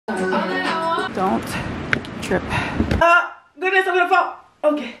Don't trip. Goodness, I'm gonna fall.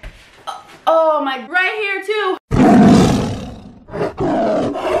 Okay. Oh my, right here too.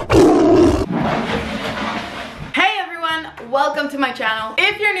 Hey everyone, welcome to my channel.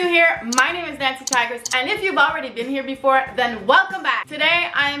 If you're new here, my name is Tigress, and if you've already been here before, then welcome back. Today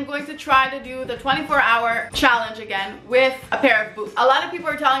I am going to try to do the 24-hour challenge again with a pair of boots. A lot of people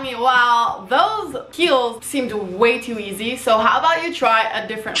are telling me, wow, those heels seemed way too easy, so how about you try a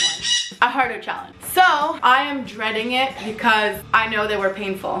different one, a harder challenge. So I am dreading it because I know they were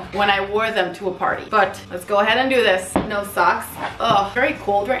painful when I wore them to a party. But let's go ahead and do this. No socks. Oh, very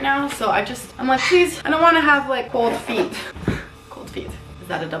cold right now, so I'm like, please, I don't want to have like cold feet. Cold feet. Is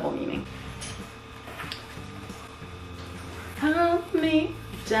that a double meaning? Hold me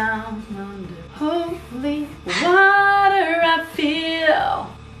down under holy water I feel.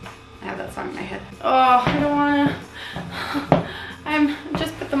 I have that song in my head. Oh, I don't wanna. I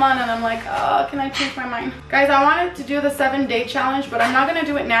just put them on and I'm like, oh, can I change my mind? Guys, I wanted to do the 7-day challenge, but I'm not gonna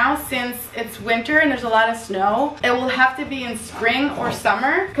do it now since it's winter and there's a lot of snow. It will have to be in spring or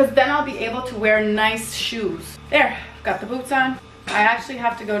summer, because then I'll be able to wear nice shoes. There, got the boots on. I actually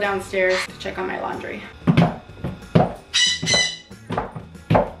have to go downstairs to check on my laundry.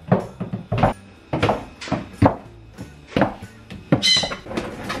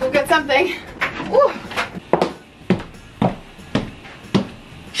 Go get something. Ooh.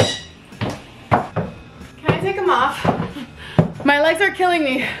 Take them off. My legs are killing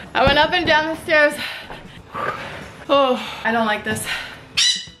me. I went up and down the stairs. Oh, I don't like this.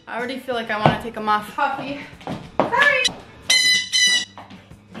 I already feel like I want to take them off. Coffee. Sorry.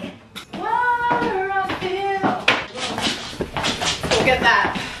 Water I feel. We'll get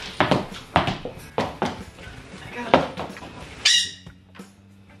that. I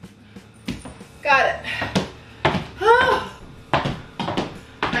got it. Oh.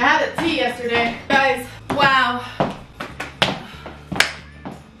 I had a tea yesterday. Guys, wow.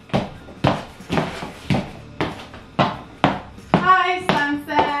 Hi,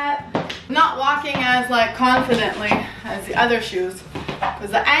 sunset. Not walking as like confidently as the other shoes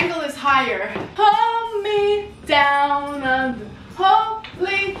because the angle is higher. Hold me down under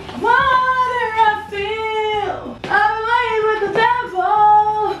holy water I feel. I'm laying with the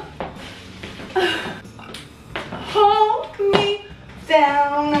devil. Hold me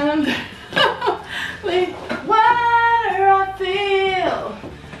down under holy water I feel.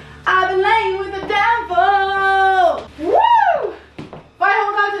 I've been laying with the devil. Woo! If I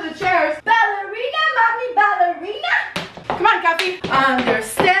hold on to the chairs. Ballerina, mommy, ballerina. Come on, Coffee. Under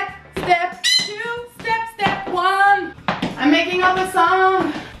step, step 2, step 1. I'm making up a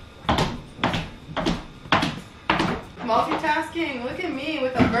song. Multitasking. Look at me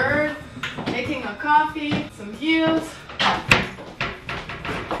with a bird, making a coffee, some heels.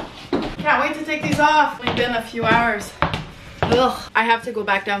 Can't wait to take these off. It's been a few hours. Ugh. I have to go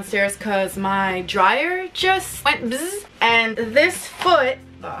back downstairs because my dryer just went bzzz, and this foot,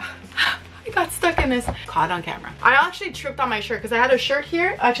 I got stuck in this, caught on camera. I actually tripped on my shirt because I had a shirt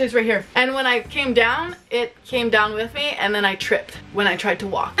here. Actually, it's right here. And when I came down, it came down with me, and then I tripped when I tried to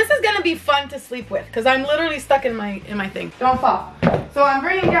walk. This is gonna be fun to sleep with because I'm literally stuck in my thing. Don't fall. So I'm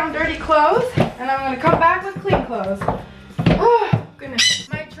bringing down dirty clothes, and I'm gonna come back with clean clothes. Oh goodness.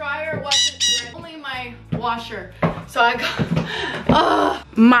 My dryer wasn't ready, only my washer. So I got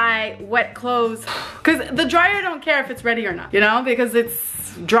my wet clothes, because the dryer don't care if it's ready or not, you know, because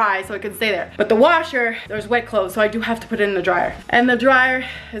it's dry so it can stay there. But the washer, there's wet clothes, so I do have to put it in the dryer. And the dryer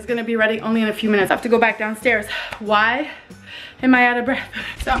is gonna be ready only in a few minutes. I have to go back downstairs. Why am I out of breath?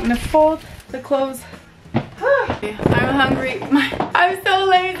 So I'm gonna fold the clothes. I'm hungry. I'm so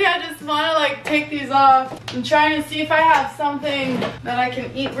lazy. I just want to like take these off. I'm trying to see if I have something that I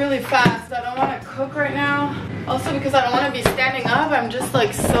can eat really fast. I don't want to cook right now. Also because I don't want to be standing up. I'm just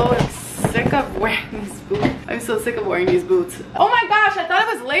like so sick of wearing these boots. I'm so sick of wearing these boots. Oh my gosh, I thought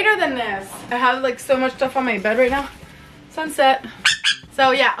it was later than this. I have like so much stuff on my bed right now. Sunset.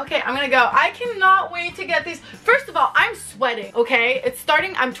 So yeah, okay, I'm gonna go. I cannot wait to get these. First of all, I'm sweating, okay? It's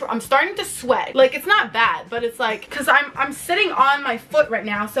starting, I'm starting to sweat. Like, it's not bad, but it's like, cause I'm sitting on my foot right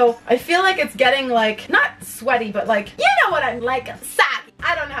now, so I feel like it's getting like, not sweaty, but like, you know what I'm like, saggy.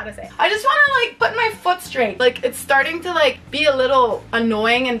 I don't know how to say it. I just wanna like put my foot straight. Like, it's starting to like be a little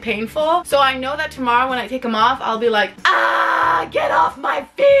annoying and painful. So I know that tomorrow when I take them off, I'll be like, ah, get off my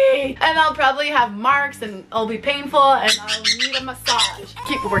feet. And I'll probably have marks and it'll be painful and I'll need a massage.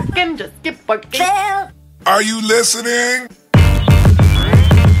 Keep working, just keep working. Are you listening?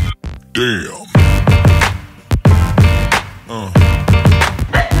 Damn.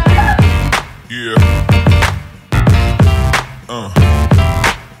 Yeah.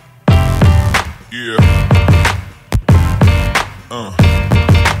 Yeah.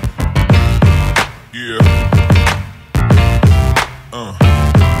 Yeah.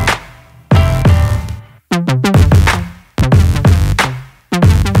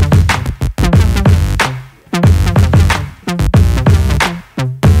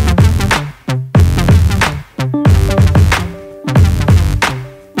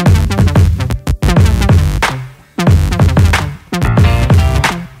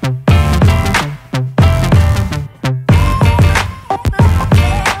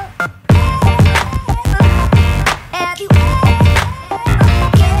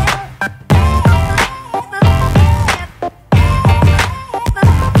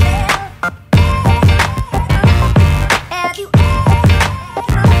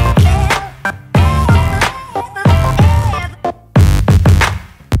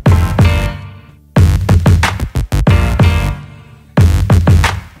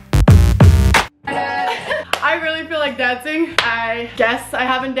 Dancing. I guess I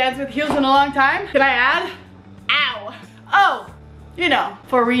haven't danced with heels in a long time. Can I add? Ow. Oh, you know,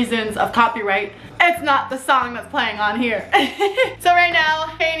 for reasons of copyright, it's not the song that's playing on here. So right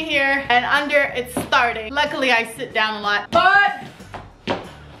now, pain here and under, it's starting. Luckily, I sit down a lot, but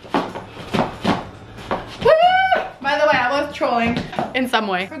woo! By the way, I was trolling in some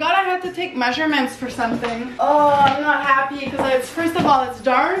way. Forgot I had to take measurements for something. Oh, I'm not happy because first of all, it's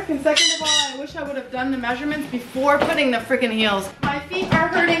dark, and second of all, I wish I would have done the measurements before putting the freaking heels. My feet are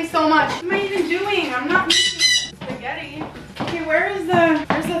hurting so much. What am I even doing? I'm not making spaghetti. Okay, where's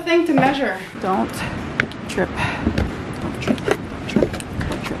the thing to measure? Don't trip. Don't trip. Trip. Trip.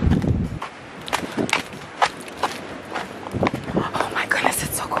 Oh my goodness,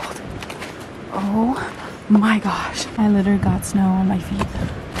 it's so cold. Oh my gosh, I literally got snow on my feet.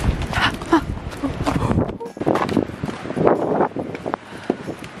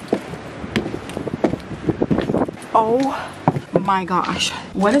 Oh my gosh,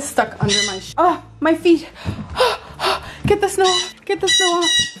 what is stuck under my feet? Get the snow off, get the snow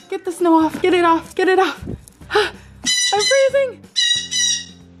off, get the snow off, get it off, get it off. I'm freezing.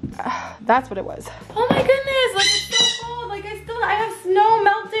 That's what it was. Oh my goodness, like it's so cold. Like I have snow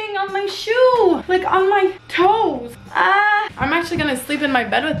melting on my shoe, like on my toes. I'm actually gonna sleep in my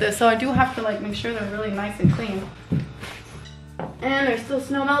bed with this, so I do have to like make sure they're really nice and clean. And there's still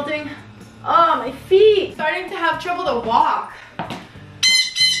snow melting. Oh, my feet. Starting to have trouble to walk.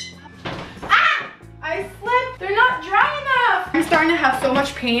 I slipped. They're not dry enough. I'm starting to have so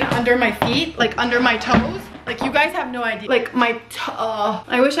much pain under my feet, like under my toes. Like you guys have no idea. Like my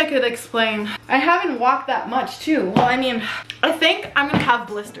I wish I could explain. I haven't walked that much too. Well, I mean, I think I'm gonna have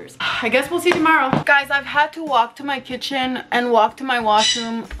blisters. I guess we'll see tomorrow. Guys, I've had to walk to my kitchen and walk to my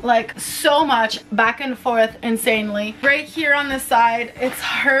washroom like so much, back and forth insanely. Right here on this side, it's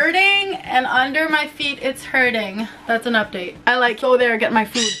hurting, and under my feet, it's hurting. That's an update. I like go there, get my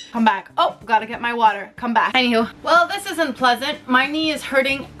food, come back. Oh, gotta get my water, come back. Anywho, well, this isn't pleasant. My knee is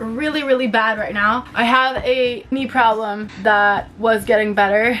hurting really, really bad right now. I have a knee problem that was getting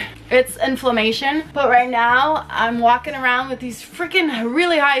better. It's inflammation, but right now I'm walking around with these freaking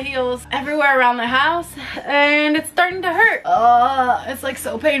really high heels everywhere around the house, and it's starting to hurt. It's like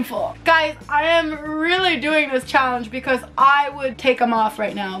so painful. Guys, I am really doing this challenge because I would take them off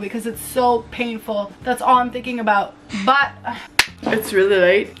right now because it's so painful. That's all I'm thinking about. But it's really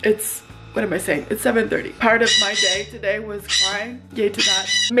late. What am I saying? It's 7:30. Part of my day today was crying. Yay to that.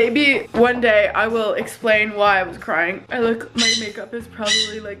 Maybe one day I will explain why I was crying. My makeup is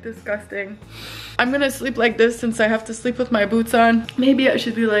probably like disgusting. I'm gonna sleep like this since I have to sleep with my boots on. Maybe I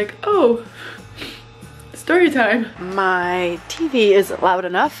should be like, oh, story time. My TV is loud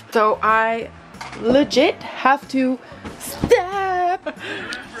enough, so I legit have to step.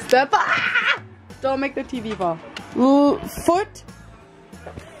 Don't make the TV fall. Foot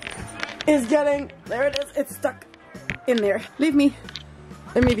is getting, there it is, it's stuck in there. Leave me,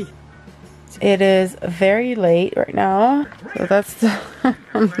 let me be. It is very late right now, so that's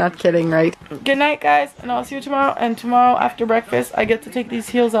I'm not kidding, right? Good night, guys, and I'll see you tomorrow. And tomorrow after breakfast I get to take these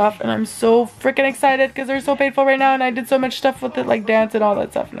heels off, and I'm so freaking excited because they're so painful right now, and I did so much stuff with it, like dance and all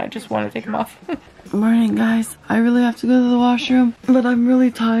that stuff, and I just want to take them off. Morning, guys. I really have to go to the washroom, but I'm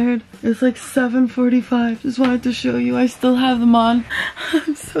really tired. It's like 7:45. Just wanted to show you I still have them on.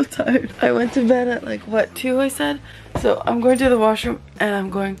 I'm so tired. I went to bed at like what, 2 I said? So I'm going to the washroom and I'm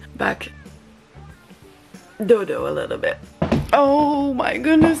going back dodo a little bit. Oh my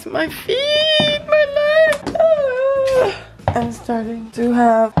goodness, my feet, my legs. I'm starting to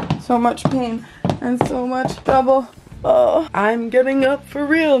have so much pain and so much trouble Oh, I'm getting up for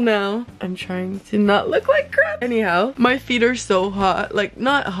real now. I'm trying to not look like crap. Anyhow, my feet are so hot. Like,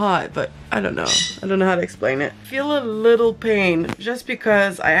 not hot, but I don't know. I don't know how to explain it. I feel a little pain just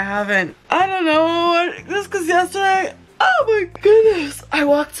because I haven't, I don't know, just because yesterday, oh my goodness, I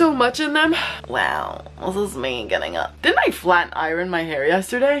walked so much in them. Wow, this is me getting up. Didn't I flat iron my hair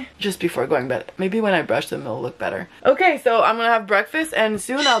yesterday? Just before going to bed. Maybe when I brush them, it'll look better. Okay, so I'm gonna have breakfast and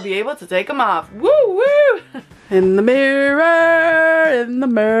soon I'll be able to take them off. Woo woo! In the mirror, in the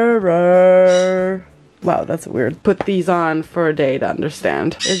mirror. Wow, that's weird. Put these on for a day to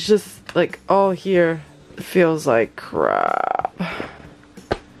understand. It's just like all here feels like crap.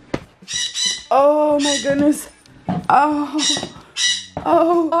 Oh my goodness. Oh,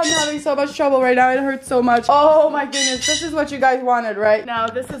 I'm having so much trouble right now. It hurts so much. Oh my goodness, this is what you guys wanted, right? Now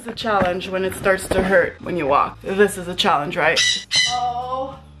this is a challenge when it starts to hurt when you walk. This is a challenge, right?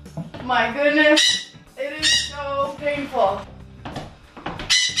 Oh my goodness, it is so painful.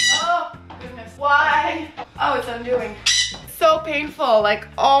 Oh goodness, why? Oh, it's undoing. So painful, like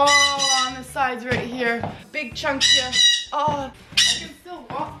all on the sides right here. Big chunks here. Oh, I can still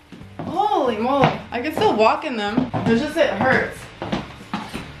walk. Holy moly, I can still walk in them. It's just it hurts.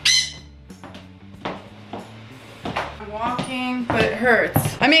 I'm walking, but it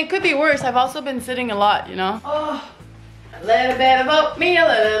hurts. I mean, it could be worse. I've also been sitting a lot, you know? Oh, a little bit of oatmeal,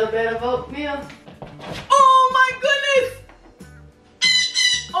 a little bit of oatmeal. Oh my goodness!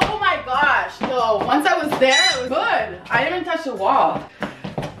 Oh my gosh, no. Once I was there, it was good. I didn't even touch the wall.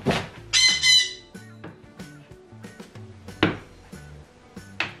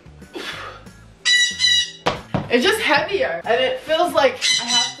 It's just heavier, and it feels like I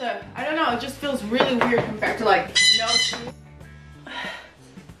have to, I don't know, it just feels really weird compared to like no shoes.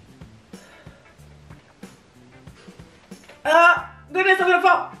 Goodness, I'm gonna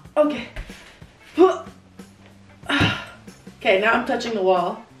fall. Okay. Okay, now I'm touching the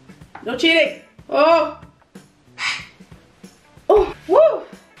wall. No cheating. Oh. Oh, woo.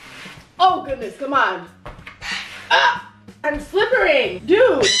 Oh goodness, come on. Ah, I'm slippery.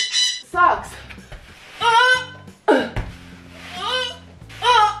 Dude, sucks.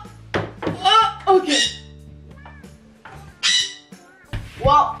 Okay.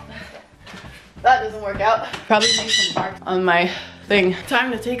 Well, that doesn't work out. Probably need some marks on my thing.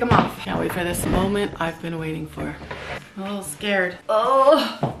 Time to take them off. Can't wait for this moment I've been waiting for. I'm a little scared.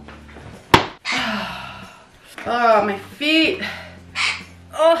 Oh. Oh, my feet.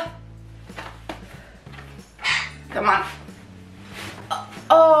 Oh. Come on.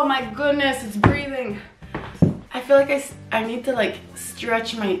 Oh my goodness, it's breathing. I feel like I need to like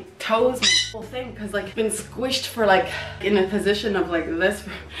stretch my toes, my whole thing, because like been squished for like in a position of like this.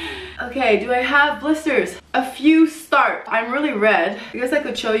 Okay, do I have blisters? A few start. I'm really red. I guess I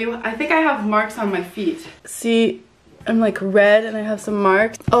could show you. I think I have marks on my feet. See, I'm like red and I have some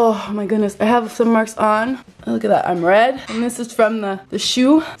marks. Oh my goodness, I have some marks on. Look at that, I'm red. And this is from the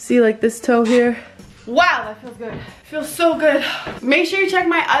shoe. See like this toe here? Wow, that feels good. Feels so good. Make sure you check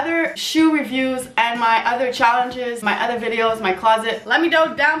my other shoe reviews and my other challenges, my other videos, my closet. Let me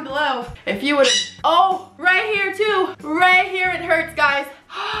know down below if you would've. Oh, right here too. Right here it hurts, guys.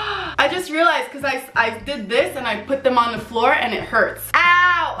 I just realized because I did this and I put them on the floor and it hurts.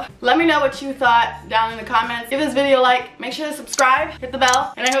 Ow! Let me know what you thought down in the comments. Give this video a like, make sure to subscribe, hit the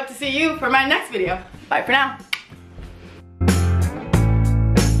bell, and I hope to see you for my next video. Bye for now.